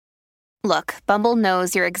Look, Bumble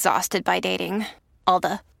knows you're exhausted by dating. All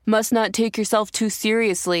the must not take yourself too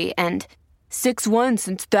seriously and 6'1"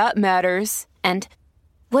 since that matters. And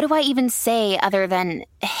what do I even say other than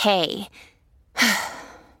hey?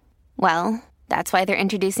 Well, that's why they're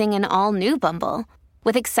introducing an all-new Bumble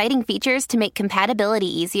with exciting features to make compatibility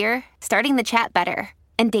easier, starting the chat better,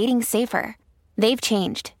 and dating safer. They've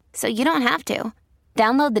changed, so you don't have to.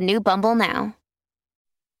 Download the new Bumble now.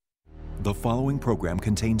 The following program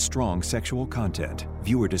contains strong sexual content.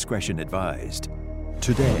 Viewer discretion advised.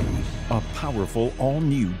 Today, a powerful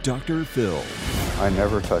all-new Dr. Phil. I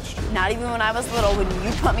never touched you. Not even when I was little, when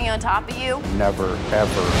you put me on top of you. Never,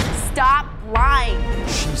 ever. Stop lying.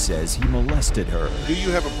 She says he molested her. Do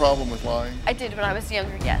you have a problem with lying? I did when I was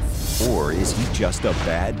younger, yes. Or is he just a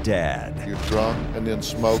bad dad? You're drunk and then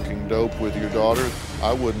smoking dope with your daughter.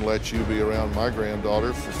 I wouldn't let you be around my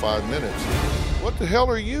granddaughter for 5 minutes. What the hell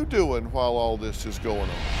are you doing while all this is going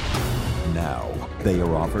on? Now, they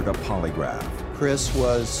are offered a polygraph. Chris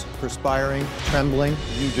was perspiring, trembling.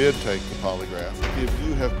 You did take the polygraph. If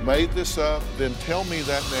you have made this up, then tell me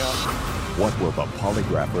that now. What will the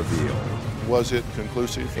polygraph reveal? Was it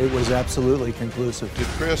conclusive? It was absolutely conclusive. Did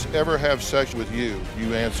Chris ever have sex with you?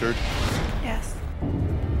 You answered. Yes.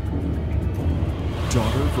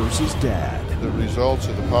 Daughter versus dad. The results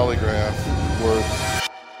of the polygraph were...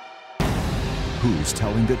 Who's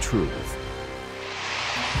telling the truth?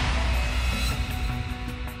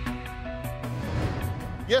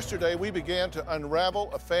 Yesterday, we began to unravel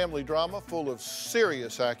a family drama full of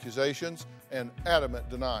serious accusations and adamant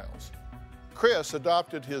denials. Chris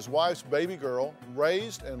adopted his wife's baby girl,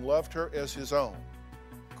 raised and loved her as his own.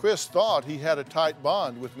 Chris thought he had a tight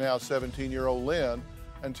bond with now 17-year-old Lynn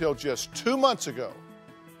until just 2 months ago,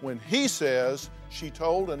 when he says she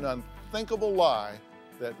told an unthinkable lie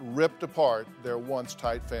that ripped apart their once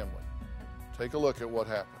tight family. Take a look at what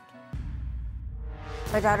happened.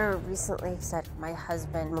 My daughter recently said my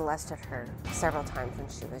husband molested her several times when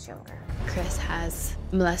she was younger. Chris has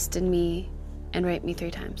molested me and raped me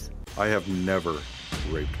 3 times. I have never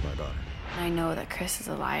raped my daughter. I know that Chris is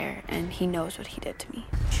a liar, and he knows what he did to me.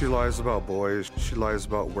 She lies about boys. She lies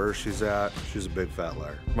about where she's at. She's a big fat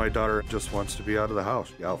liar. My daughter just wants to be out of the house,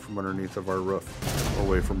 out from underneath of our roof,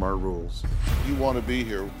 away from our rules. You want to be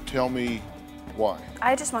here. Tell me why.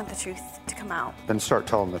 I just want the truth to come out. Then start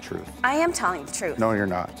telling the truth. I am telling the truth. No, you're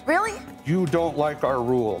not. Really? You don't like our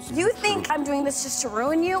rules. You think I'm doing this just to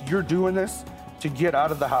ruin you? You're doing this to get out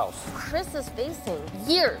of the house. Chris is facing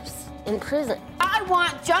years in prison. I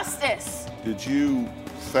want justice. Did you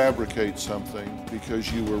fabricate something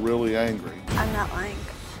because you were really angry? I'm not lying.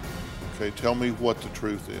 Okay, tell me what the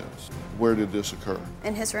truth is. Where did this occur?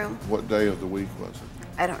 In his room. What day of the week was it?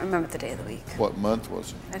 I don't remember the day of the week. What month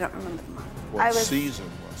was it? I don't remember the month. What season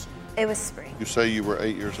was it? It was spring. You say you were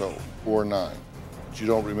 8 years old, or 9, but you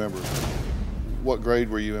don't remember. What grade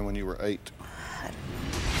were you in when you were 8? I don't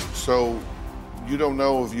know. So you don't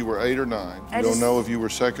know if you were 8 or 9. You don't know if you were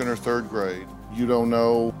 2nd or 3rd grade. You don't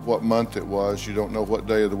know what month it was. You don't know what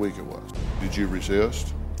day of the week it was. Did you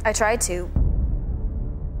resist? I tried to.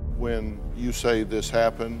 When you say this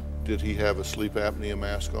happened, did he have a sleep apnea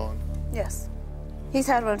mask on? Yes. He's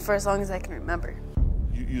had one for as long as I can remember.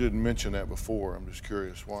 You didn't mention that before. I'm just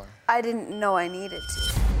curious why. I didn't know I needed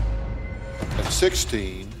to. At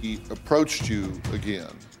 16, he approached you again.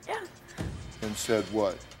 Yeah. And said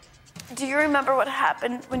what? Do you remember what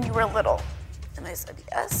happened when you were little? And I said,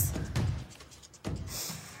 yes.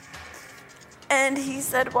 And he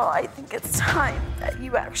said, well, I think it's time that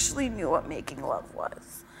you actually knew what making love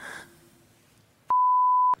was.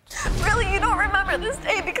 Really, you don't remember this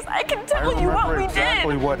day because I can tell you what we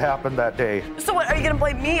exactly did. what happened that day. So what, are you gonna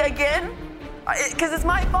blame me again? Because it's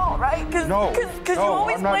my fault, right? No, Because you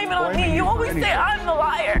always I'm not blame it on blaming me. you You for always say anything. I'm the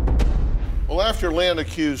liar. Well, after Lynn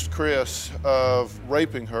accused Chris of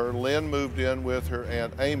raping her, Lynn moved in with her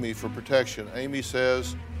Aunt Amy for protection. Amy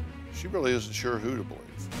says she really isn't sure who to believe.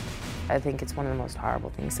 I think it's one of the most horrible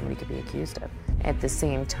things somebody could be accused of. At the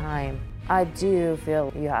same time, I do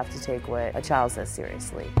feel you have to take what a child says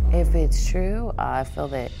seriously. If it's true, I feel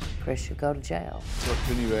that Chris should go to jail. What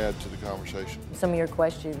can you add to the conversation? Some of your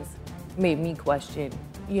questions made me question,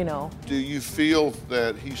 you know. Do you feel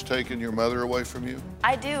that he's taken your mother away from you?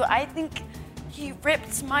 I do. I think he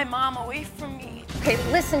ripped my mom away from me. Okay,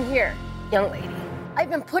 listen here, young lady. I've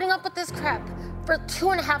been putting up with this crap for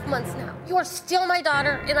 2.5 months now. You are still my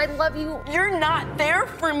daughter, and I love you. You're not there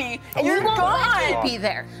for me. And You're you won't let gone. me be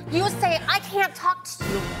there. You say, I can't talk to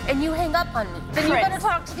you, and you hang up on me. Then you Chris. better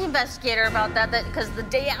talk to the investigator about that, because the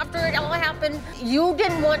day after it all happened, you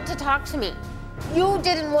didn't want to talk to me. You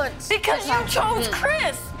didn't want Because to you talk to chose me.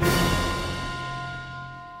 Chris.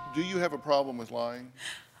 Do you have a problem with lying?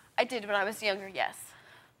 I did when I was younger, yes.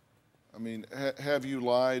 I mean, have you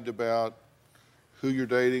lied about who you're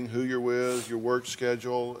dating, who you're with, your work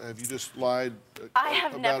schedule? Have you just lied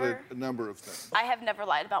about a number of things? I have never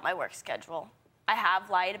lied about my work schedule. I have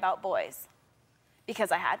lied about boys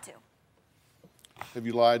because I had to. Have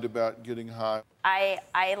you lied about getting high?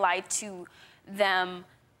 I lied to them,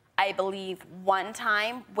 I believe, one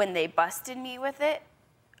time when they busted me with it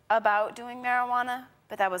about doing marijuana,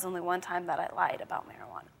 but that was only one time that I lied about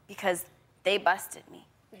marijuana because they busted me.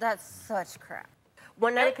 That's such crap.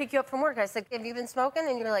 One night I picked you up from work. I said, have you been smoking?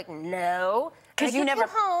 And you're like, no. Because you never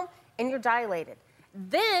home and you're dilated.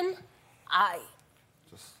 Then I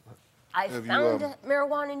found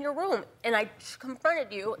marijuana in your room and I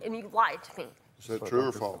confronted you and you lied to me. Is that true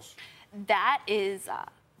or false? That is,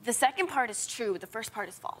 the second part is true, the first part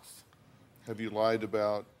is false. Have you lied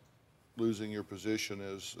about losing your position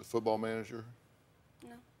as a football manager?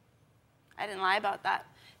 No, I didn't lie about that.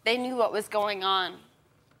 They knew what was going on.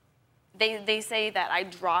 They say that I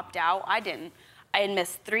dropped out. I didn't. I had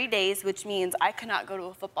missed 3 days, which means I could not go to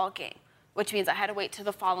a football game, which means I had to wait till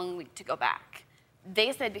the following week to go back.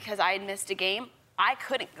 They said because I had missed a game, I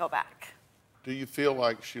couldn't go back. Do you feel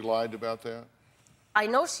like she lied about that? I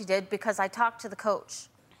know she did because I talked to the coach.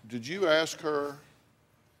 Did you ask her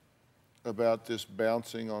about this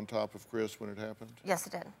bouncing on top of Chris when it happened? Yes,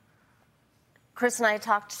 I did. Chris and I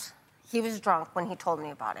talked. He was drunk when he told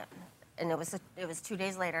me about it. And it was 2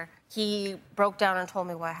 days later. He broke down and told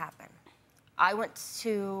me what happened. I went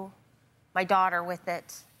to my daughter with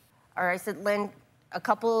it. Or I said, Lynn, a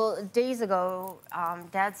couple days ago,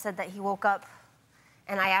 Dad said that he woke up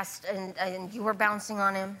and I asked, and you were bouncing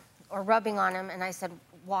on him or rubbing on him. And I said,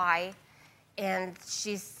 why? And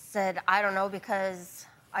she said, I don't know, because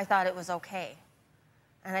I thought it was okay.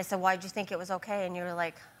 And I said, why'd you think it was okay? And you were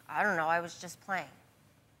like, I don't know, I was just playing.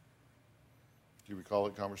 Do you recall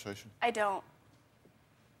that conversation? I don't.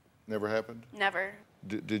 Never happened? Never.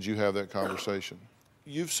 Did you have that conversation?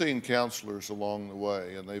 You've seen counselors along the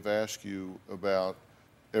way, and they've asked you about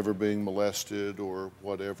ever being molested or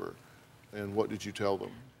whatever. And what did you tell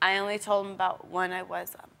them? I only told them about when I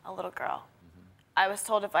was a little girl. I was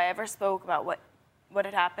told if I ever spoke about what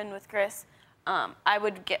had happened with Chris, I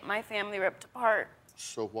would get my family ripped apart.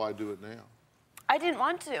 So why do it now? I didn't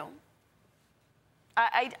want to.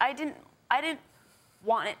 I didn't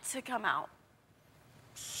want it to come out.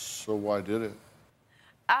 So why did it?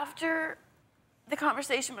 After the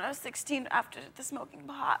conversation when I was 16, after the smoking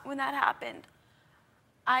pot, when that happened,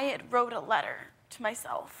 I had wrote a letter to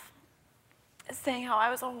myself saying how I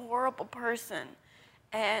was a horrible person,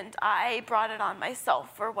 and I brought it on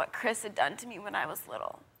myself for what Chris had done to me when I was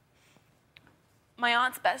little. My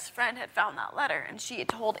aunt's best friend had found that letter, and she had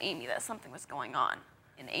told Amy that something was going on.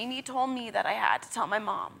 And Amy told me that I had to tell my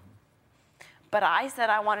mom. But I said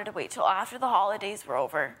I wanted to wait till after the holidays were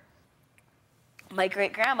over. My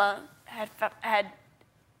great-grandma had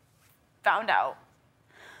found out,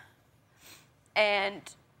 and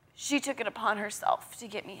she took it upon herself to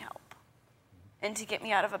get me help and to get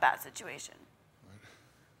me out of a bad situation. Right.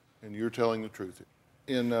 And you're telling the truth.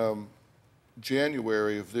 In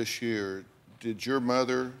January of this year, did your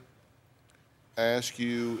mother ask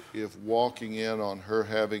you if walking in on her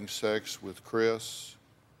having sex with Chris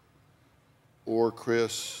or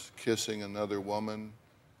Chris kissing another woman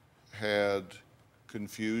had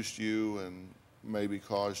confused you and maybe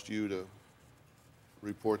caused you to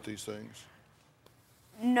report these things?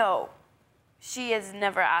 No, she has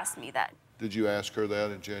never asked me that. Did you ask her that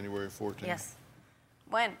in January 14th? Yes.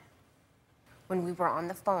 When? When we were on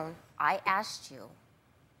the phone, I asked you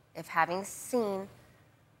if having seen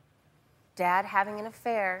Dad having an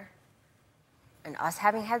affair and us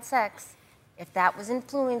having had sex, if that was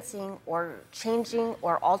influencing or changing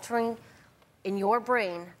or altering in your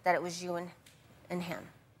brain that it was you and him.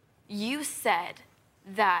 You said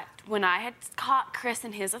that when I had caught Chris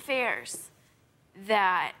in his affairs,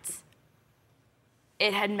 that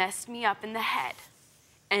it had messed me up in the head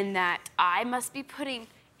and that I must be putting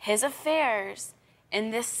his affairs in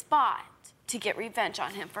this spot to get revenge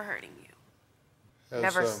on him for hurting you.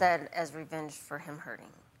 Never said as revenge for him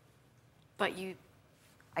hurting. But you...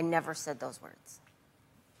 I never said those words.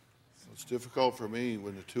 It's difficult for me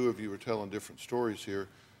when the two of you are telling different stories here.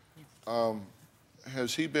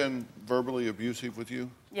 Has he been verbally abusive with you?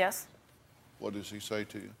 Yes. What does he say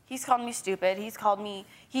to you? He's called me stupid. He's told me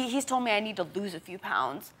I need to lose a few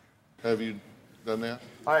pounds. Have you done that?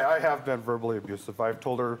 I have been verbally abusive. I've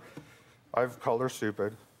called her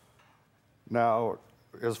stupid. Now,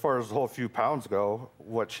 as far as the whole few pounds go,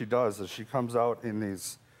 what she does is she comes out in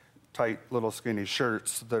these tight little skinny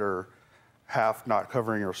shirts that half not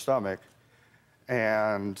covering her stomach.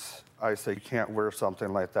 And I say, you can't wear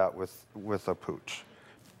something like that with a pooch.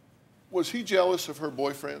 Was he jealous of her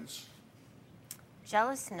boyfriends?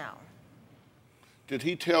 Jealous? No. Did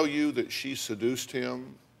he tell you that she seduced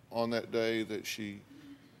him on that day that she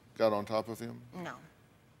got on top of him? No.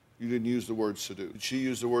 You didn't use the word seduce. Did she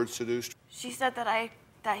use the word seduced? She said that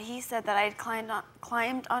he said that I had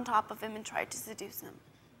climbed on top of him and tried to seduce him.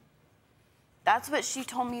 That's what she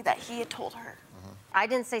told me that he had told her. I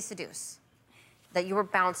didn't say seduce. That you were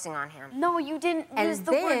bouncing on him. No, you didn't use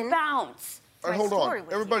the word bounce. All right, hold on.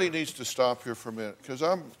 Everybody needs to stop here for a minute because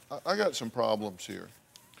I got some problems here.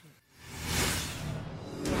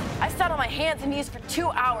 I sat on my hands and knees for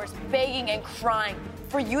 2 hours begging and crying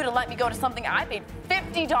for you to let me go to something I paid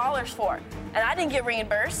 $50 for, and I didn't get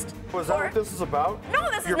reimbursed. Was that what this is about?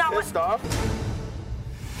 No, this is You're not pissed off?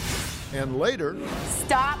 And later...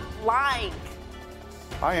 Stop lying.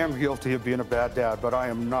 I am guilty of being a bad dad, but I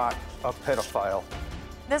am not a pedophile.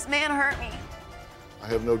 This man hurt me. I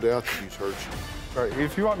have no doubt that he's hurt you. All right,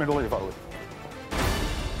 if you want me to leave, I'll leave.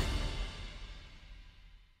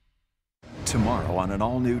 Tomorrow on an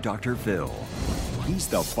all-new Dr. Phil. He's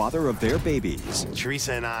the father of their babies.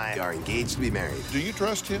 Teresa and I are engaged to be married. Do you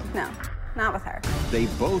trust him? No, not with her. They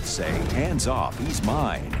both say, hands off, he's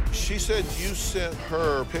mine. She said you sent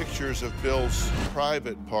her pictures of Bill's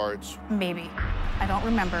private parts. Maybe. I don't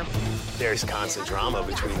remember. There's constant drama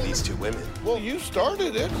between these two women. Well, you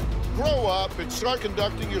started it. Grow up and start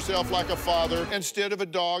conducting yourself like a father instead of a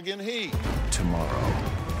dog in heat. Tomorrow.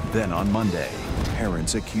 Then on Monday,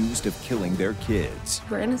 parents accused of killing their kids.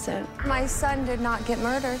 We're innocent. My son did not get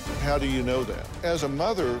murdered. How do you know that? As a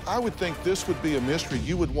mother, I would think this would be a mystery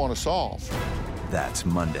you would want to solve. That's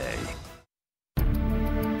Monday.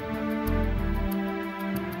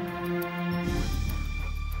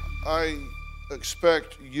 I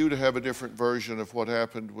expect you to have a different version of what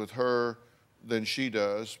happened with her than she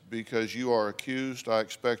does because you are accused. I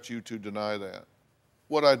expect you to deny that.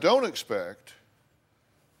 What I don't expect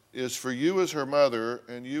is for you as her mother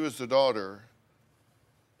and you as the daughter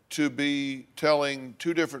to be telling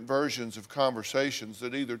two different versions of conversations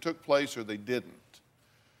that either took place or they didn't.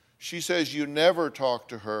 She says you never talked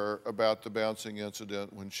to her about the bouncing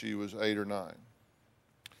incident when she was 8 or 9.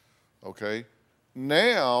 Okay?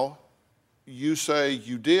 Now, you say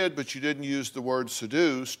you did, but you didn't use the word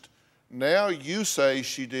seduced. Now you say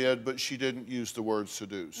she did, but she didn't use the word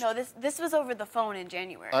seduced. No, this was over the phone in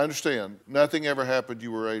January. I understand. Nothing ever happened.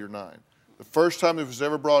 You were 8 or 9. The first time it was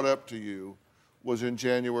ever brought up to you was in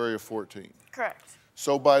January of 14. Correct.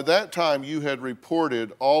 So by that time, you had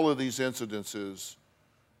reported all of these incidences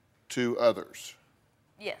to others.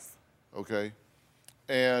 Yes. Okay?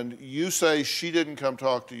 And you say she didn't come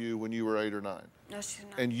talk to you when you were 8 or 9. No, she did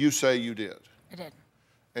not. And you say you did. I did.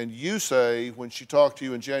 And you say when she talked to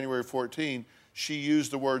you in January 14, she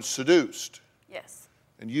used the word seduced. Yes.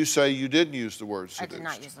 And you say you didn't use the word seduced. I did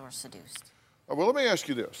not use the word seduced. Well, let me ask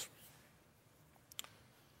you this.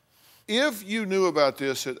 If you knew about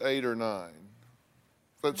this at 8 or 9,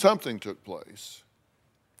 that something took place,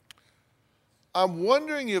 I'm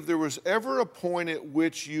wondering if there was ever a point at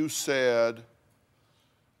which you said,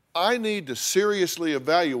 I need to seriously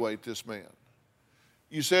evaluate this man.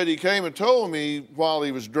 You said he came and told me while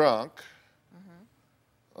he was drunk.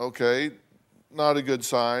 Okay, not a good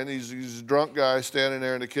sign. He's a drunk guy standing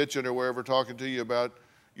there in the kitchen or wherever talking to you about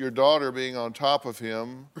your daughter being on top of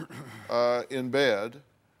him in bed.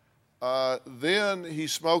 Then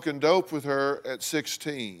he's smoking dope with her at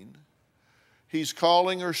 16. He's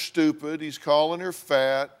calling her stupid. He's calling her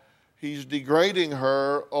fat. He's degrading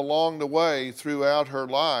her along the way throughout her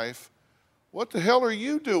life. What the hell are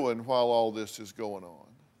you doing while all this is going on?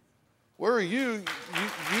 Where are you?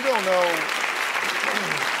 You don't know.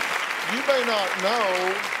 You may not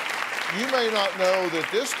know. You may not know that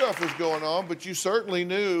this stuff was going on, but you certainly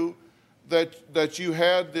knew that you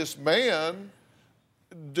had this man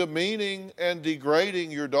demeaning and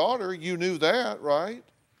degrading your daughter. You knew that, right?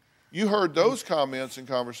 You heard those comments and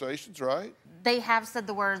conversations, right? They have said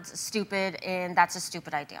the words stupid, and that's a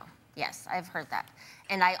stupid idea. Yes, I've heard that.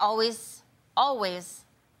 And I always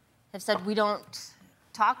have said we don't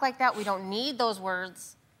talk like that. We don't need those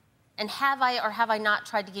words. And have I or have I not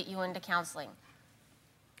tried to get you into counseling?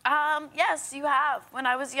 Yes, you have, when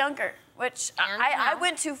I was younger, which I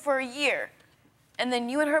went to for a year. And then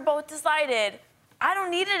you and her both decided, I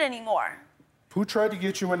don't need it anymore. Who tried to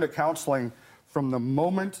get you into counseling from the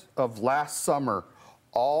moment of last summer,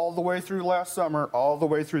 all the way through last summer, all the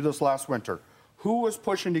way through this last winter? Who was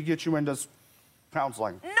pushing to get you into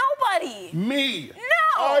counseling? Nobody. Me.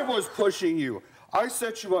 No. I was pushing you. I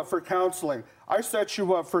set you up for counseling. I set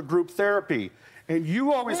you up for group therapy. And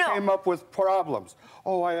you always came up with problems.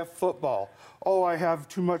 Oh, I have football. Oh, I have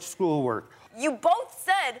too much schoolwork. You both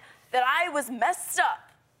said that I was messed up.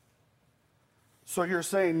 So you're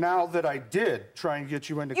saying now that I did try and get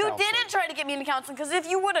you into counseling? You didn't try to get me into counseling, because if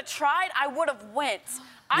you would have tried, I would have went.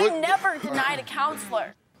 I never denied a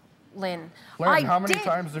counselor. Lynn, how many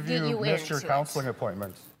times have you missed your counseling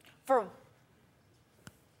appointments? For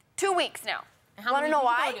 2 weeks now. You want to know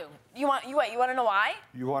why? You want to know why?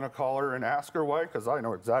 You want to call her and ask her why? Because I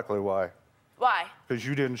know exactly why. Why? Because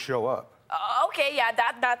you didn't show up. Okay, yeah,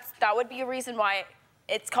 that would be a reason why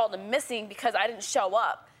it's called a missing, because I didn't show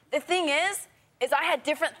up. The thing is I had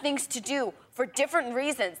different things to do for different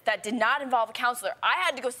reasons that did not involve a counselor. I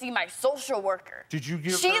had to go see my social worker. Did you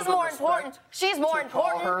give She's her the more respect important. She's more to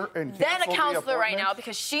call important her and than a cancel the counselor right now, appointment?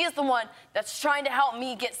 because she is the one that's trying to help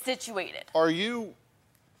me get situated.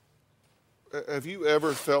 Have you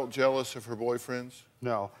ever felt jealous of her boyfriends?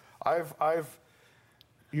 No.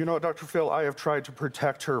 You know, Dr. Phil, I have tried to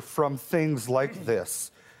protect her from things like this.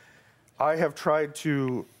 I have tried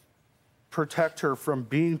to protect her from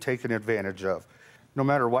being taken advantage of. No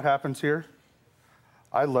matter what happens here,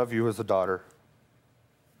 I love you as a daughter.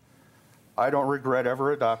 I don't regret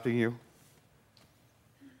ever adopting you.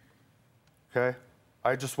 Okay?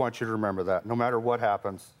 I just want you to remember that, no matter what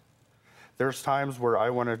happens. There's times where I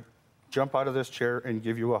want to jump out of this chair and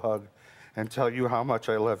give you a hug and tell you how much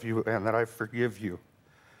I love you and that I forgive you.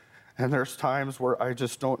 And there's times where I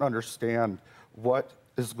just don't understand what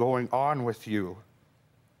is going on with you.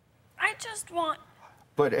 I just want...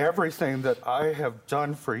 But everything that I have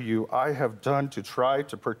done for you, I have done to try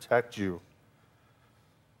to protect you.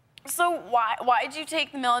 So why did you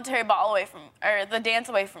take the military ball away from, or the dance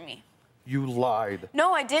away from me? You lied.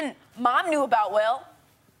 No, I didn't. Mom knew about Will,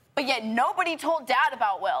 but yet nobody told Dad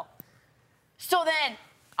about Will. So then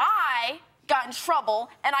I got in trouble,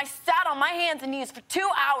 and I sat on my hands and knees for 2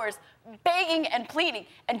 hours begging and pleading.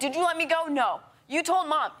 And did you let me go? No. You told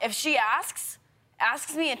Mom, if she asks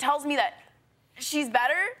me and tells me that she's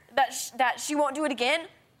better, that she won't do it again,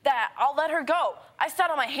 that I'll let her go. I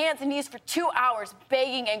sat on my hands and knees for 2 hours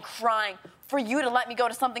begging and crying for you to let me go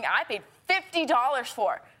to something I paid $50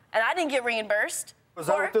 for, and I didn't get reimbursed. Is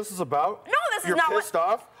that what this is about? No, this is not what... You're pissed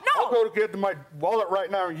off? No. I'll go to get to my wallet right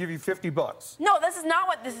now and give you $50. No, this is not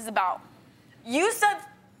what this is about. You said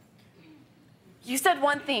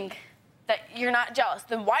one thing, that you're not jealous.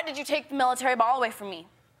 Then why did you take the military ball away from me?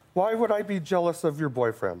 Why would I be jealous of your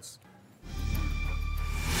boyfriends?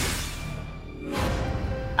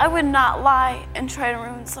 I would not lie and try to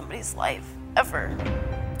ruin somebody's life, ever.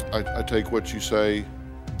 I take what you say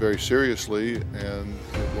very seriously, and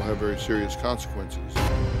it will have very serious consequences.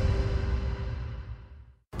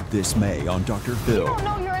 This May on Dr. Phil. You don't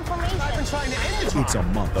know your information. I've been trying to end it. It's a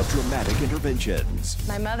month of dramatic interventions.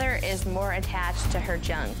 My mother is more attached to her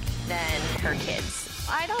junk than her kids.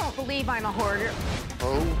 I don't believe I'm a hoarder.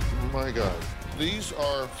 Oh my God. These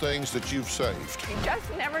are things that you've saved. You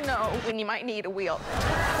just never know when you might need a wheel.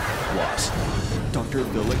 Plus, Dr.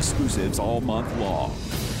 Phil exclusives all month long.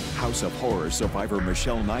 House of Horror survivor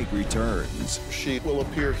Michelle Knight returns. She will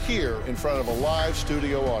appear here in front of a live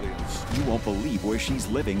studio audience. You won't believe where she's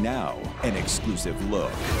living now. An exclusive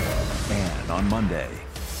look. And on Monday,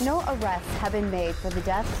 no arrests have been made for the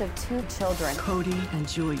deaths of 2 children. Cody and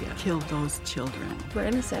Julia killed those children. We're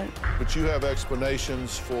innocent. But you have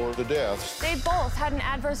explanations for the deaths. They both had an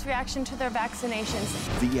adverse reaction to their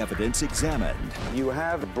vaccinations. the evidence examined. You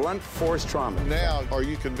have blunt force trauma. Now, are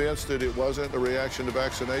you convinced that it wasn't a reaction to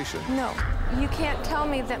vaccination? No, you can't tell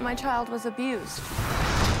me that my child was abused.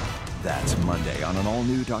 That's Monday on an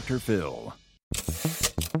all-new Dr. Phil.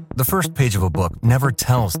 The first page of a book never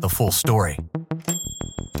tells the full story.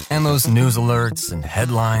 And those news alerts and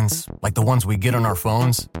headlines, like the ones we get on our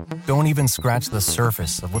phones, don't even scratch the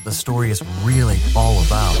surface of what the story is really all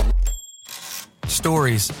about.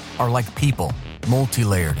 Stories are like people,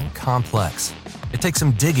 multi-layered and complex. It takes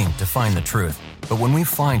some digging to find the truth, but when we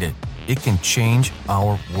find it, it can change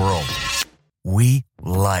our world. We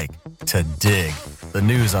like to dig. The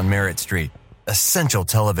news on Merritt Street. Essential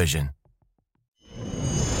television.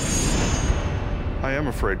 I am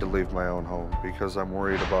afraid to leave my own home because I'm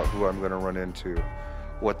worried about who I'm going to run into,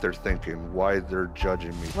 what they're thinking, why they're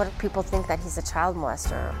judging me. What if people think that he's a child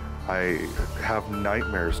molester? I have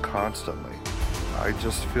nightmares constantly. I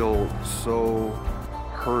just feel so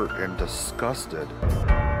hurt and disgusted.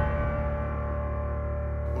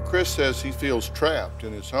 Well, Chris says he feels trapped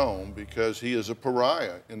in his home because he is a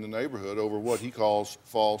pariah in the neighborhood over what he calls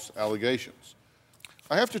false allegations.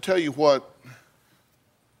 I have to tell you what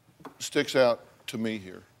sticks out to me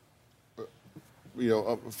here.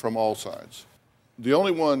 from all sides. The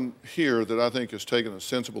only one here that I think has taken a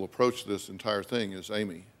sensible approach to this entire thing is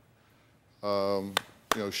Amy.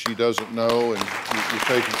 She doesn't know, and you're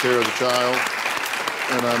taking care of the child,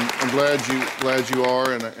 and I'm glad you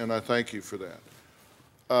are, and I thank you for that.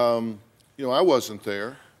 I wasn't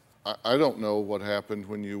there. I don't know what happened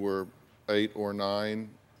when you were 8 or 9.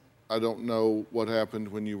 I don't know what happened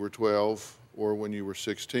when you were 12 or when you were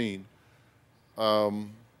 16. I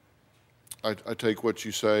take what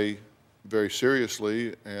you say very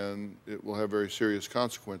seriously, and it will have very serious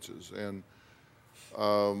consequences. And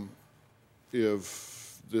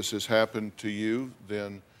if this has happened to you,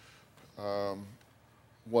 then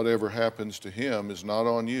whatever happens to him is not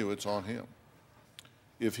on you, it's on him.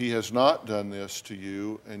 If he has not done this to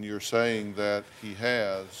you, and you're saying that he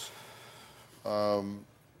has,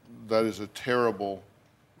 that is a terrible,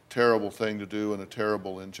 terrible thing to do and a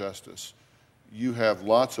terrible injustice. You have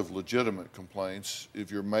lots of legitimate complaints.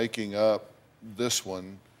 If you're making up this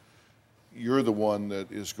one, you're the one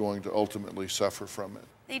that is going to ultimately suffer from it.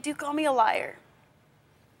 They do call me a liar.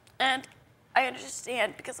 And I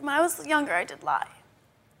understand, because when I was younger, I did lie.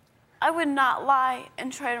 I would not lie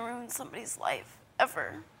and try to ruin somebody's life,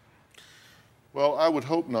 ever. Well, I would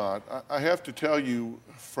hope not. I have to tell you,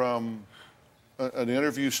 from an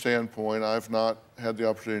interview standpoint, I've not had the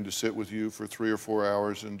opportunity to sit with you for 3 or 4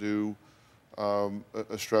 hours and do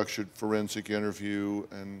a structured forensic interview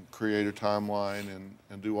and create a timeline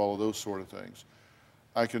and do all of those sort of things.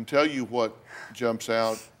 I can tell you what jumps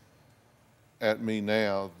out at me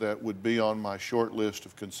now that would be on my short list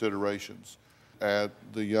of considerations. At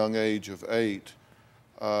the young age of 8,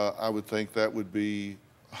 I would think that would be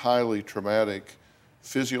highly traumatic,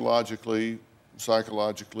 physiologically,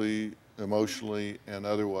 psychologically, emotionally, and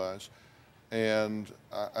otherwise. And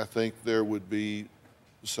I think there would be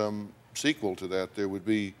some sequel to that. There would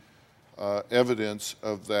be evidence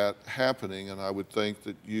of that happening, and I would think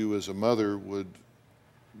that you as a mother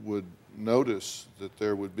would notice that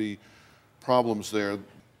there would be problems there.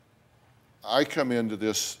 I come into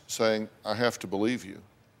this saying, I have to believe you.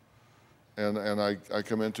 And I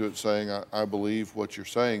come into it saying, I believe what you're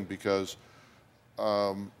saying, because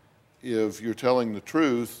if you're telling the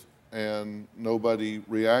truth and nobody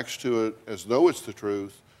reacts to it as though it's the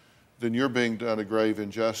truth, then you're being done a grave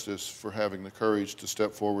injustice for having the courage to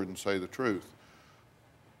step forward and say the truth.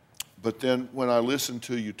 But then when I listen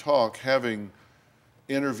to you talk, having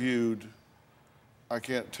interviewed, I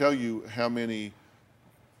can't tell you how many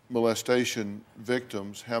molestation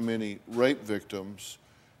victims, how many rape victims,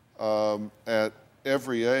 at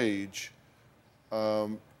every age,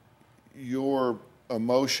 your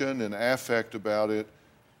emotion and affect about it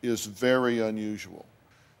is very unusual,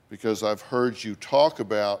 because I've heard you talk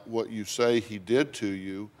about what you say he did to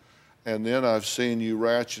you, and then I've seen you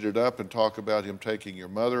ratchet it up and talk about him taking your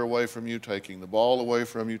mother away from you, taking the ball away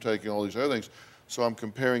from you, taking all these other things. So I'm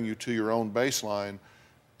comparing you to your own baseline,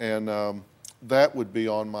 and that would be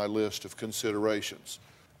on my list of considerations.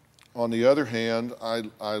 On the other hand,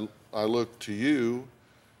 I look to you,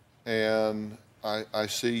 and I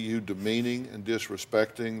see you demeaning and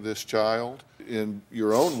disrespecting this child. In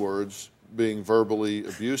your own words, being verbally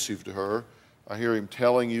abusive to her. I hear him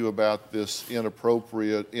telling you about this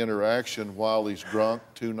inappropriate interaction while he's drunk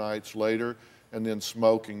 2 nights later, and then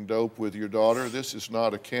smoking dope with your daughter. This is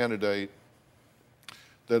not a candidate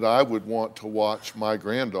that I would want to watch my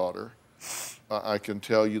granddaughter. I can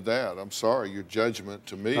tell you that. I'm sorry, your judgment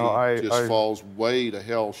to me falls way to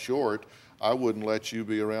hell short. I wouldn't let you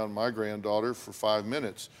be around my granddaughter for 5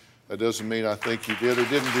 minutes. That doesn't mean I think you did or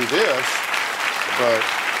didn't do this, but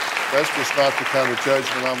that's just not the kind of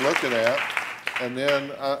judgment I'm looking at. And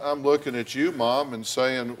then I'm looking at you, Mom, and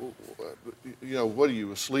saying, what are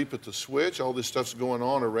you, asleep at the switch? All this stuff's going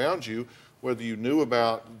on around you, whether you knew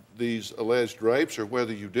about these alleged rapes or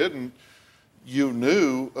whether you didn't. You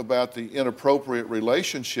knew about the inappropriate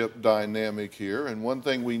relationship dynamic here, and one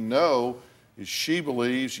thing we know is she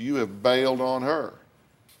believes you have bailed on her.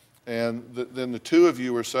 And then the two of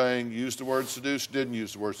you are saying, use the word seduce, didn't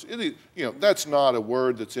use the word seduce. That's not a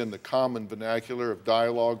word that's in the common vernacular of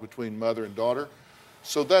dialogue between mother and daughter.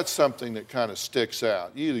 So that's something that kind of sticks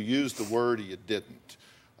out. You either used the word or you didn't.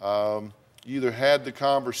 You either had the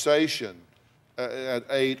conversation at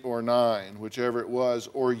 8 or 9, whichever it was,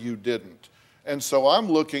 or you didn't. And so I'm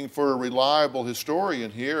looking for a reliable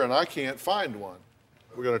historian here, and I can't find one.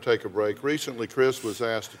 We're going to take a break. Recently, Chris was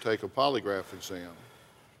asked to take a polygraph exam,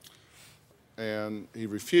 and he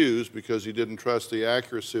refused because he didn't trust the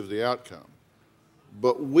accuracy of the outcome.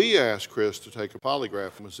 But we asked Chris to take a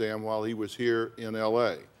polygraph exam while he was here in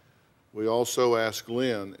LA. We also asked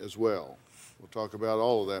Lynn as well. We'll talk about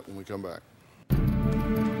all of that when we come back.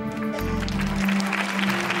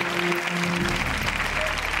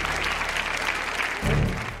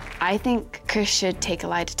 I think Chris should take a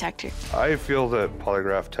lie detector. I feel that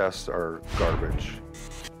polygraph tests are garbage.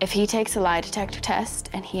 If he takes a lie detector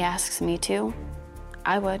test and he asks me to,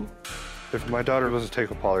 I would. If my daughter was to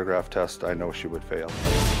take a polygraph test, I know she would fail.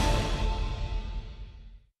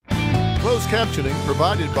 Closed captioning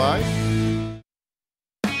provided by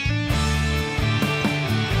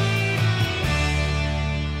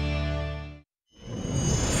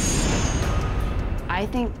I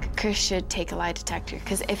think Chris should take a lie detector,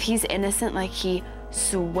 because if he's innocent like he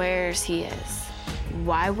swears he is,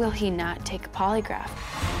 why will he not take a polygraph?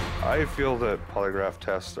 I feel that polygraph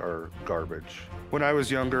tests are garbage. When I was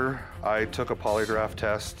younger, I took a polygraph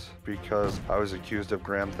test because I was accused of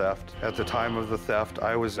grand theft. At the time of the theft,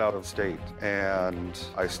 I was out of state, and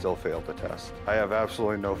I still failed the test. I have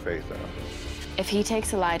absolutely no faith in it. If he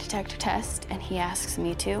takes a lie detector test and he asks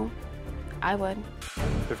me to, I would.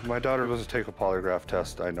 If my daughter was to take a polygraph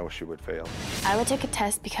test, I know she would fail. I would take a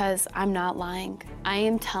test because I'm not lying. I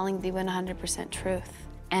am telling the 100% truth,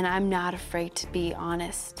 and I'm not afraid to be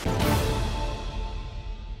honest.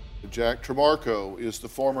 Jack Tremarco is the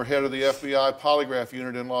former head of the FBI polygraph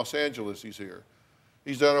unit in Los Angeles. He's here.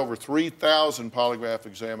 He's done over 3,000 polygraph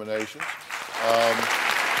examinations.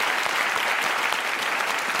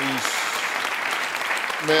 He's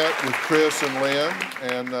met with Chris and Lynn,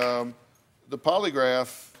 and the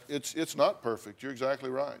polygraph, it's not perfect. You're exactly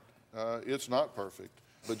right. It's not perfect.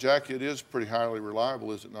 But Jack, it is pretty highly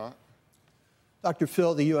reliable, is it not? Dr.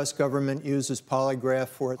 Phil, the U.S. government uses polygraph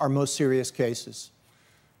for our most serious cases.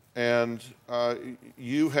 And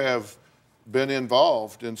you have been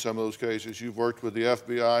involved in some of those cases. You've worked with the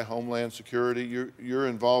FBI, Homeland Security. Your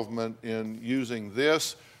involvement in using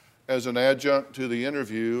this as an adjunct to the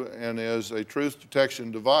interview and as a truth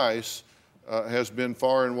detection device has been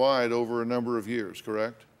far and wide over a number of years,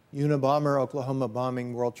 correct? Unabomber, Oklahoma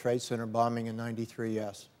bombing, World Trade Center bombing in '93,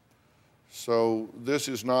 yes. So this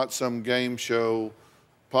is not some game show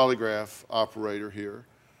polygraph operator here.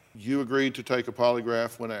 You agreed to take a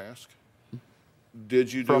polygraph when asked.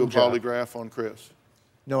 Did you do a polygraph on Chris?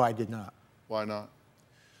 No, I did not. Why not?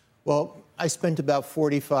 Well, I spent about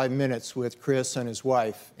 45 minutes with Chris and his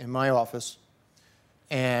wife in my office,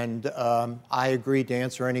 and I agreed to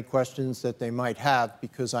answer any questions that they might have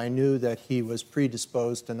because I knew that he was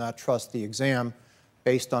predisposed to not trust the exam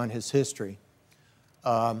based on his history.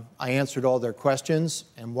 I answered all their questions,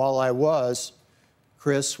 and while I was,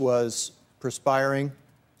 Chris was perspiring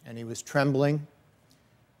and he was trembling.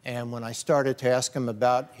 And when I started to ask him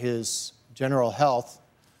about his general health,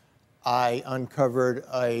 I uncovered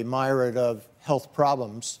a myriad of health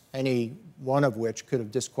problems, any one of which could have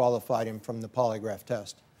disqualified him from the polygraph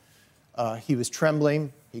test. He was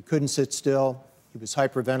trembling, he couldn't sit still, he was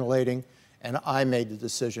hyperventilating, and I made the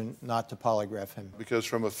decision not to polygraph him. Because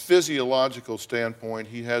from a physiological standpoint,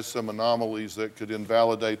 he has some anomalies that could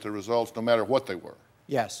invalidate the results no matter what they were.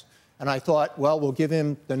 Yes, and I thought, well, we'll give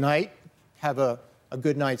him the night, have a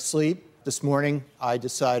good night's sleep. This morning, I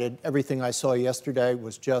decided everything I saw yesterday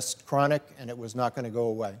was just chronic and it was not going to go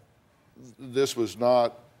away. This was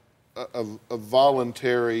not a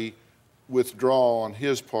voluntary withdrawal on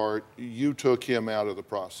his part. You took him out of the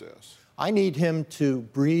process. I need him to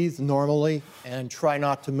breathe normally and try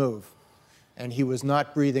not to move. And he was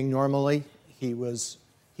not breathing normally. He was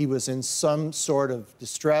in some sort of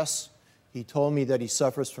distress. He told me that he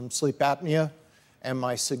suffers from sleep apnea. And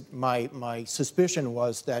my suspicion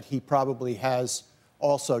was that he probably has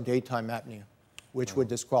also daytime apnea, which would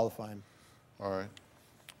disqualify him. All right.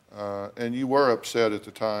 And you were upset at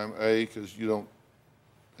the time, because you're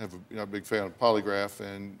not a big fan of polygraph,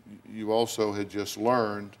 and you also had just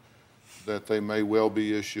learned that they may well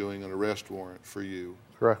be issuing an arrest warrant for you.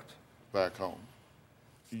 Correct. Back home.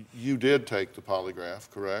 You did take the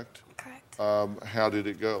polygraph, correct? Correct. How did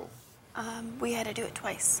it go? We had to do it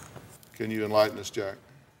twice. Can you enlighten us, Jack?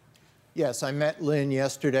 Yes, I met Lynn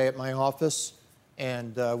yesterday at my office,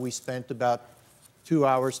 and we spent about 2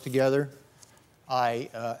 hours together. I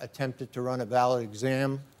attempted to run a valid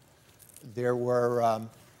exam. There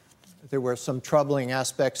were some troubling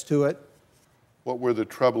aspects to it. What were the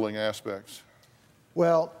troubling aspects?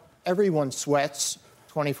 Well, everyone sweats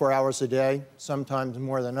 24 hours a day, sometimes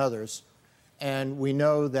more than others. And we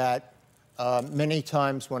know that many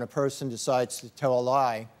times when a person decides to tell a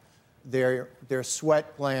lie, their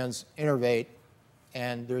sweat glands innervate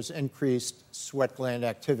and there's increased sweat gland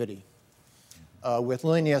activity. With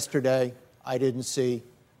Lynn yesterday, I didn't see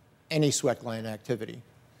any sweat gland activity.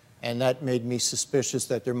 And that made me suspicious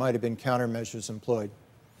that there might have been countermeasures employed.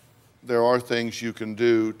 There are things you can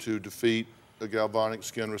do to defeat a galvanic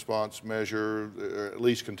skin response measure, or at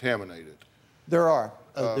least contaminate it. There are.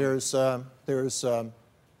 There's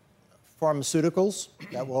pharmaceuticals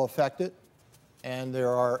that will affect it, and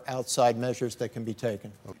there are outside measures that can be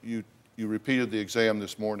taken. You repeated the exam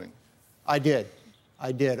this morning. I did.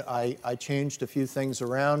 I changed a few things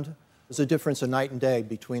around. There's a difference of night and day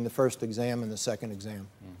between the first exam and the second exam.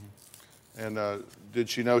 Mm-hmm. And did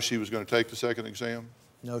she know she was going to take the second exam?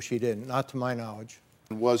 No, she didn't, not to my knowledge.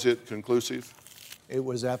 Was it conclusive? It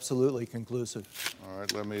was absolutely conclusive. All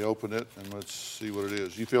right, let me open it and let's see what it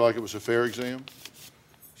is. You feel like it was a fair exam?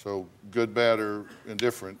 So good, bad, or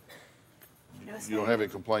indifferent, you don't have any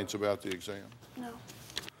complaints about the exam? No.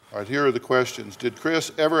 All right, here are the questions. Did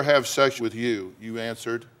Chris ever have sex with you? You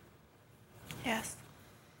answered. Yes.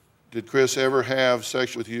 Did Chris ever have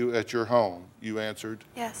sex with you at your home? You answered.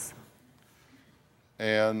 Yes.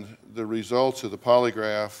 And the results of the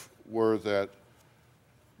polygraph were that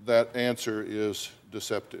that answer is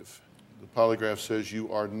deceptive. The polygraph says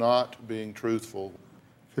you are not being truthful.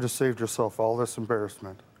 You could have saved yourself all this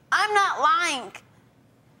embarrassment. I'm not lying.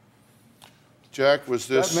 Jack, was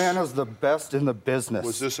this... That man is the best in the business.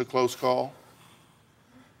 Was this a close call?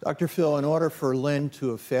 Dr. Phil, in order for Lynn to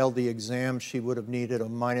have failed the exam, she would have needed a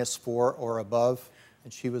 -4 or above,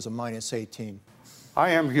 and she was a -18.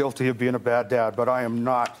 I am guilty of being a bad dad, but I am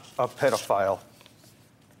not a pedophile.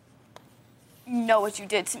 You know what you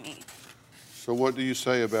did to me. So what do you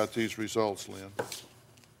say about these results, Lynn?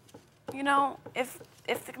 You know, if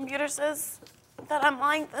the computer says that I'm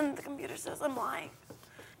lying, then the computer says I'm lying.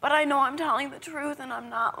 But I know I'm telling the truth and I'm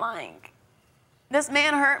not lying. This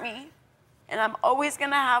man hurt me, and I'm always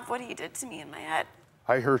gonna have what he did to me in my head.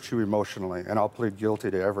 I hurt you emotionally, and I'll plead guilty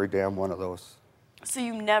to every damn one of those. So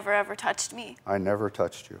you never ever touched me? I never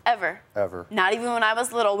touched you. Ever? Ever. Not even when I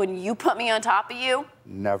was little, when you put me on top of you?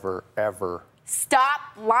 Never, ever. Stop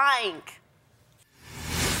lying.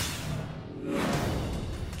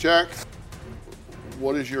 Jack,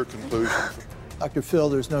 what is your conclusion? Dr. Phil,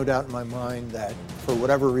 there's no doubt in my mind that for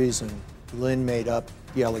whatever reason, Lynn made up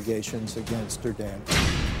the allegations against her dad.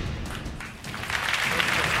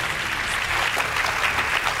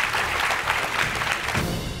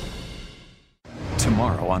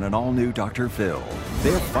 Tomorrow on an all-new Dr. Phil,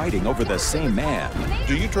 they're fighting over the same man.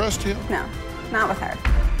 Do you trust him? No, not with her.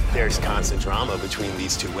 There's constant drama between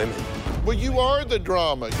these two women. Well, you are the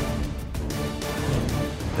drama.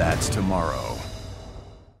 That's tomorrow.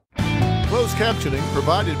 Closed captioning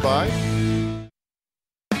provided by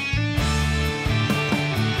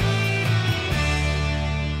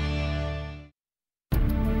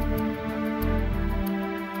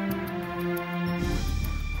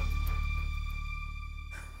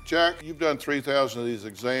Jack, you've done 3,000 of these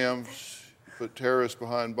exams, you put terrorists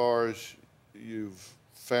behind bars, you've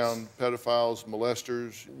found pedophiles,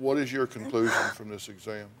 molesters. What is your conclusion from this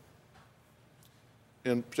exam?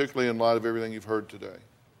 Particularly in light of everything you've heard today.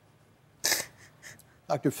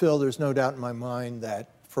 Dr. Phil, there's no doubt in my mind that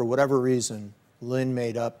for whatever reason, Lynn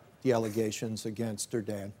made up the allegations against her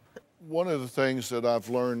dad. One of the things that I've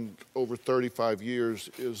learned over 35 years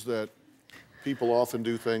is that people often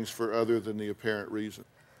do things for other than the apparent reason.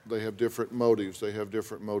 They have different motives, they have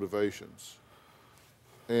different motivations.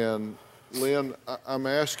 And Lynn, I'm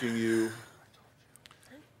asking you,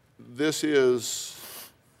 this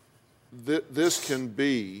can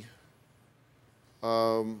be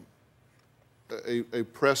a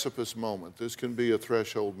precipice moment. This can be a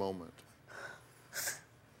threshold moment.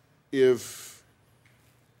 If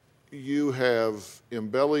you have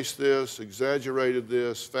embellished this, exaggerated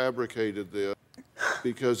this, fabricated this,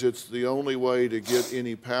 because it's the only way to get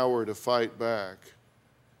any power to fight back,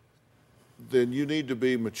 then you need to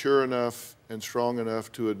be mature enough and strong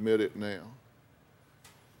enough to admit it now.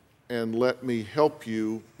 And let me help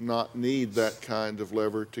you not need that kind of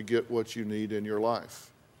lever to get what you need in your life.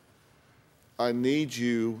 I need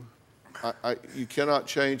you, you cannot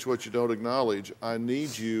change what you don't acknowledge. I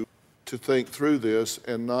need you to think through this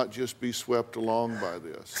and not just be swept along by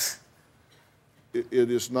this.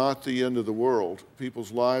 It is not the end of the world.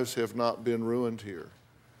 People's lives have not been ruined here.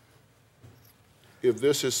 If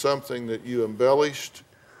this is something that you embellished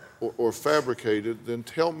or fabricated, then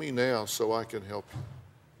tell me now so I can help you.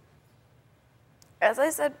 As I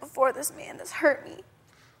said before, this man has hurt me.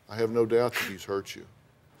 I have no doubt that he's hurt you.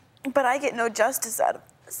 But I get no justice out of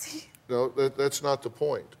this. No, that's not the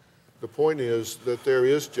point. The point is that there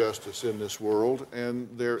is justice in this world and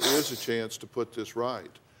there is a chance to put this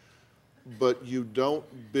right. But you don't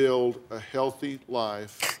build a healthy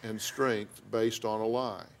life and strength based on a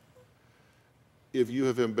lie. If you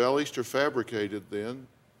have embellished or fabricated, then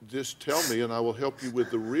just tell me and I will help you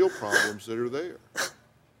with the real problems that are there.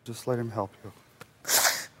 Just let him help you.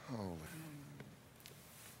 Oh.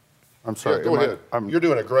 I'm sorry. Yeah, go ahead. You're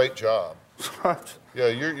doing a great job. Yeah,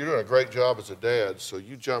 you're doing a great job as a dad, so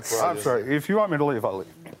you jump right in. I'm sorry. If you want me to leave, I'll leave.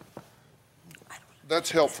 That's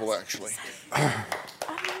helpful, actually.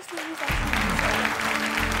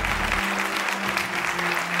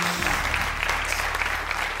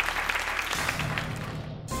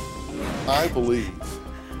 I believe,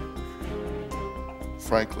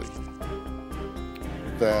 frankly,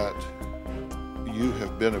 that you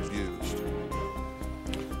have been abused,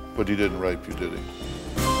 but he didn't rape you, did he?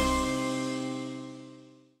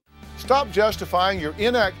 Stop justifying your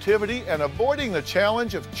inactivity and avoiding the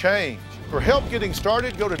challenge of change. For help getting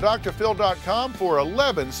started, go to drphil.com for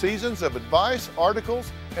 11 seasons of advice,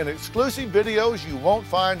 articles, and exclusive videos you won't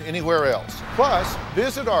find anywhere else. Plus,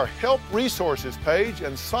 visit our Help Resources page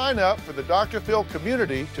and sign up for the Dr. Phil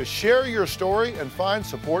community to share your story and find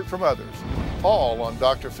support from others. All on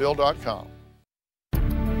drphil.com.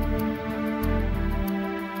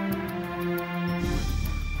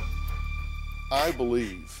 I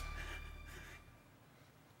believe,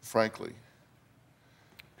 frankly,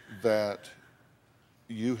 that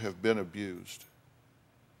you have been abused.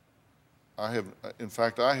 In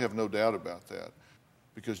fact, I have no doubt about that,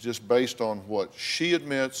 because just based on what she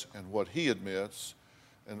admits and what he admits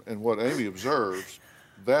and what Amy observes,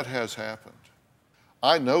 that has happened.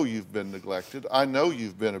 I know you've been neglected. I know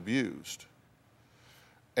you've been abused.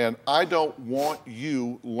 And I don't want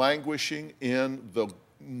you languishing in the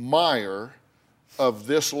mire of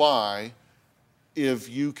this lie if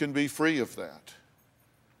you can be free of that.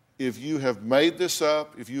 If you have made this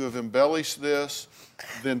up, if you have embellished this,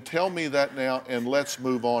 then tell me that now and let's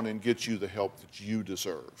move on and get you the help that you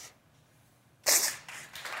deserve.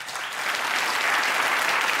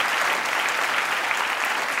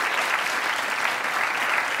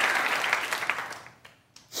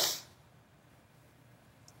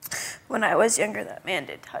 When I was younger, that man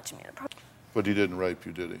did touch me. But he didn't rape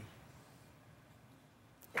you, did he?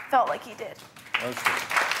 It felt like he did. I understand.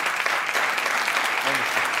 I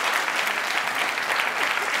understand.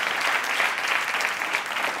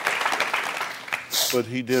 But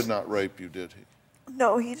he did not rape you, did he?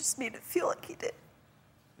 No, he just made it feel like he did.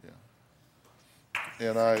 Yeah.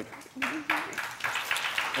 And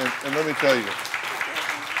let me tell you,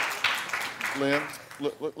 Lynn,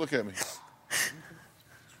 look at me.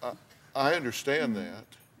 I understand that.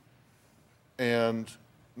 And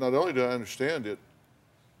not only do I understand it,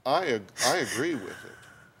 I agree with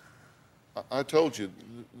it. I told you,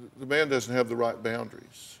 the man doesn't have the right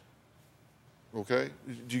boundaries. Okay?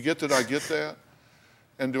 Do you get that I get that?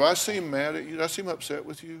 And do I seem mad at you? Do I seem upset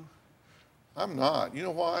with you? I'm not. You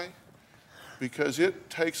know why? Because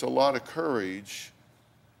it takes a lot of courage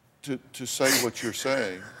to say what you're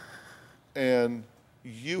saying. And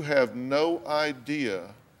you have no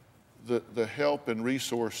idea the help and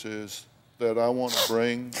resources that I want to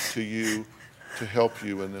bring to you to help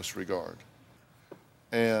you in this regard.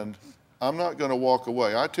 And I'm not going to walk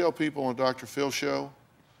away. I tell people on Dr. Phil show,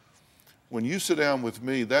 when you sit down with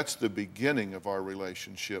me, that's the beginning of our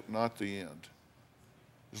relationship, not the end.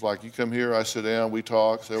 It's like you come here, I sit down, we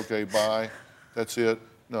talk, say, okay, bye, that's it.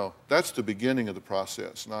 No, that's the beginning of the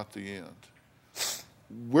process, not the end.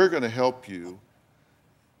 We're going to help you.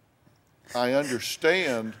 I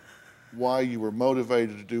understand why you were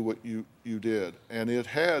motivated to do what you did, and it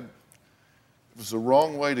was the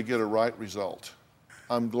wrong way to get a right result.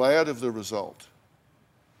 I'm glad of the result.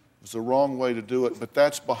 It was the wrong way to do it, but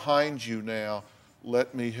that's behind you now.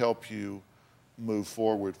 Let me help you move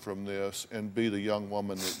forward from this and be the young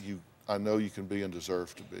woman that I know you can be and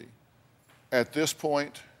deserve to be. At this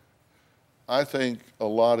point, I think a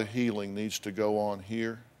lot of healing needs to go on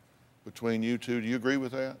here between you two. Do you agree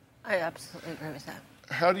with that? I absolutely agree with that.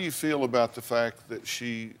 How do you feel about the fact that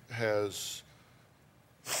she has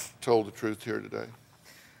told the truth here today?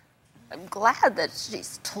 I'm glad that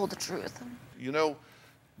she's told the truth. You know,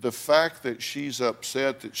 the fact that she's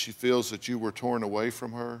upset that she feels that you were torn away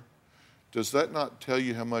from her, does that not tell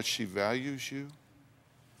you how much she values you?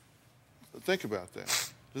 Think about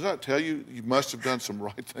that. Does that tell you you must have done some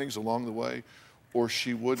right things along the way, or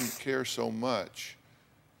she wouldn't care so much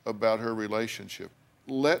about her relationship?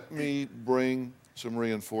 Let me bring some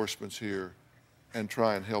reinforcements here and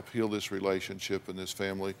try and help heal this relationship and this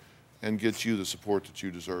family and get you the support that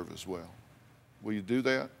you deserve as well. Will you do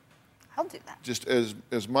that? I'll do that. Just as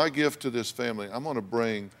my gift to this family, I'm going to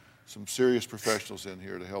bring some serious professionals in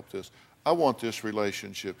here to help this. I want this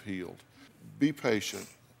relationship healed. Be patient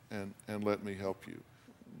and let me help you.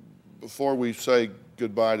 Before we say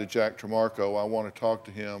goodbye to Jack Tremarco, I want to talk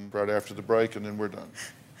to him right after the break, and then we're done.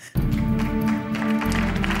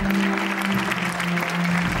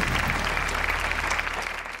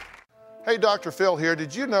 Hey, Dr. Phil here.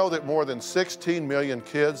 Did you know that more than 16 million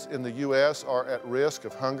kids in the U.S. are at risk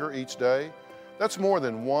of hunger each day? That's more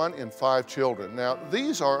than 1 in 5 children. Now,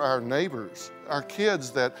 these are our neighbors, our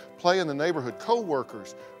kids that play in the neighborhood,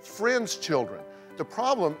 co-workers, friends' children. The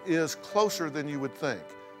problem is closer than you would think,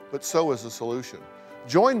 but so is the solution.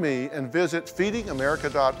 Join me and visit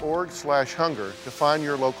feedingamerica.org/hunger to find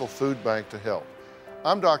your local food bank to help.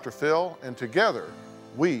 I'm Dr. Phil, and together,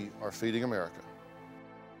 we are Feeding America.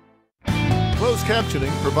 Closed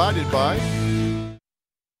captioning provided by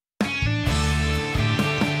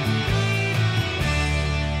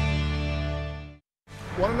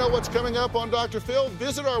Want to know what's coming up on Dr. Phil?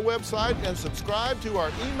 Visit our website and subscribe to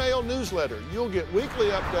our email newsletter. You'll get weekly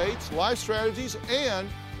updates, life strategies, and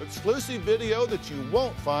exclusive video that you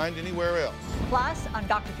won't find anywhere else. Plus, on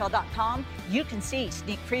drphil.com, you can see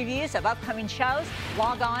sneak previews of upcoming shows.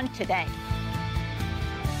 Log on today.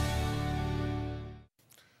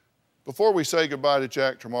 Before we say goodbye to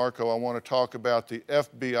Jack Tremarco, I want to talk about the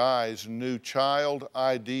FBI's new Child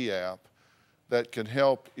ID app that can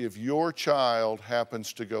help if your child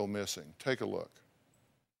happens to go missing. Take a look.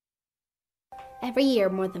 Every year,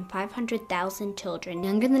 more than 500,000 children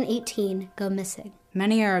younger than 18 go missing.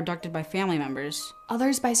 Many are abducted by family members.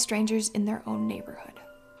 Others by strangers in their own neighborhood.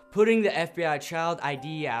 Putting the FBI Child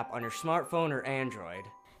ID app on your smartphone or Android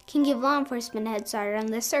can give law enforcement a head start on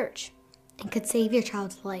the search and could save your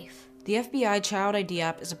child's life. The FBI Child ID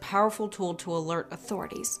app is a powerful tool to alert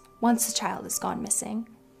authorities once a child has gone missing.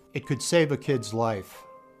 It could save a kid's life.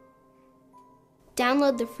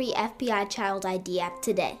 Download the free FBI Child ID app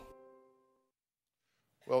today.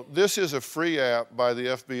 Well, this is a free app by the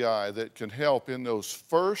FBI that can help in those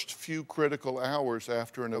first few critical hours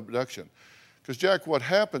after an abduction. Because, Jack, what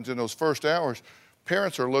happens in those first hours,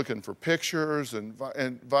 parents are looking for pictures and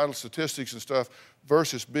vital statistics and stuff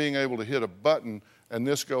versus being able to hit a button and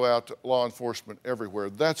this go out to law enforcement everywhere.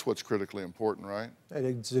 That's what's critically important, right?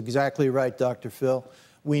 That's exactly right, Dr. Phil.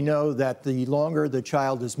 We know that the longer the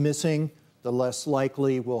child is missing, the less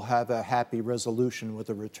likely we'll have a happy resolution with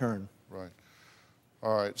a return. Right.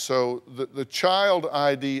 All right, so the Child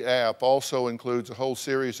ID app also includes a whole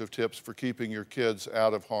series of tips for keeping your kids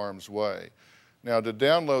out of harm's way. Now, to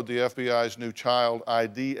download the FBI's new Child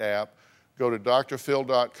ID app, go to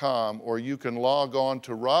drphil.com, or you can log on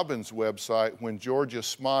to Robin's website,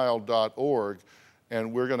 whengeorgiasmiled.org,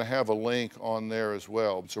 and we're going to have a link on there as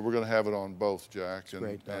well. So we're going to have it on both, Jack,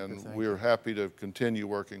 and we're happy to continue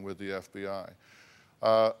working with the FBI.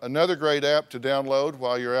 Another great app to download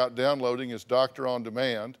while you're out downloading is Doctor on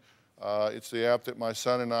Demand. It's the app that my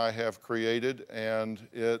son and I have created, and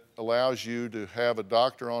it allows you to have a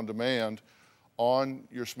doctor on demand on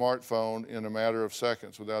your smartphone in a matter of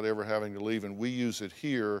seconds without ever having to leave. And we use it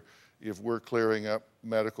here if we're clearing up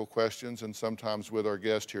medical questions, and sometimes with our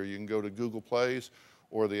guest here. You can go to Google Plays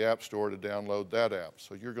or the App Store to download that app.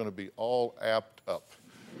 So you're going to be all apped up.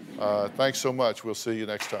 Thanks so much. We'll see you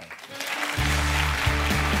next time.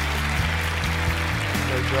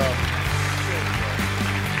 Great job.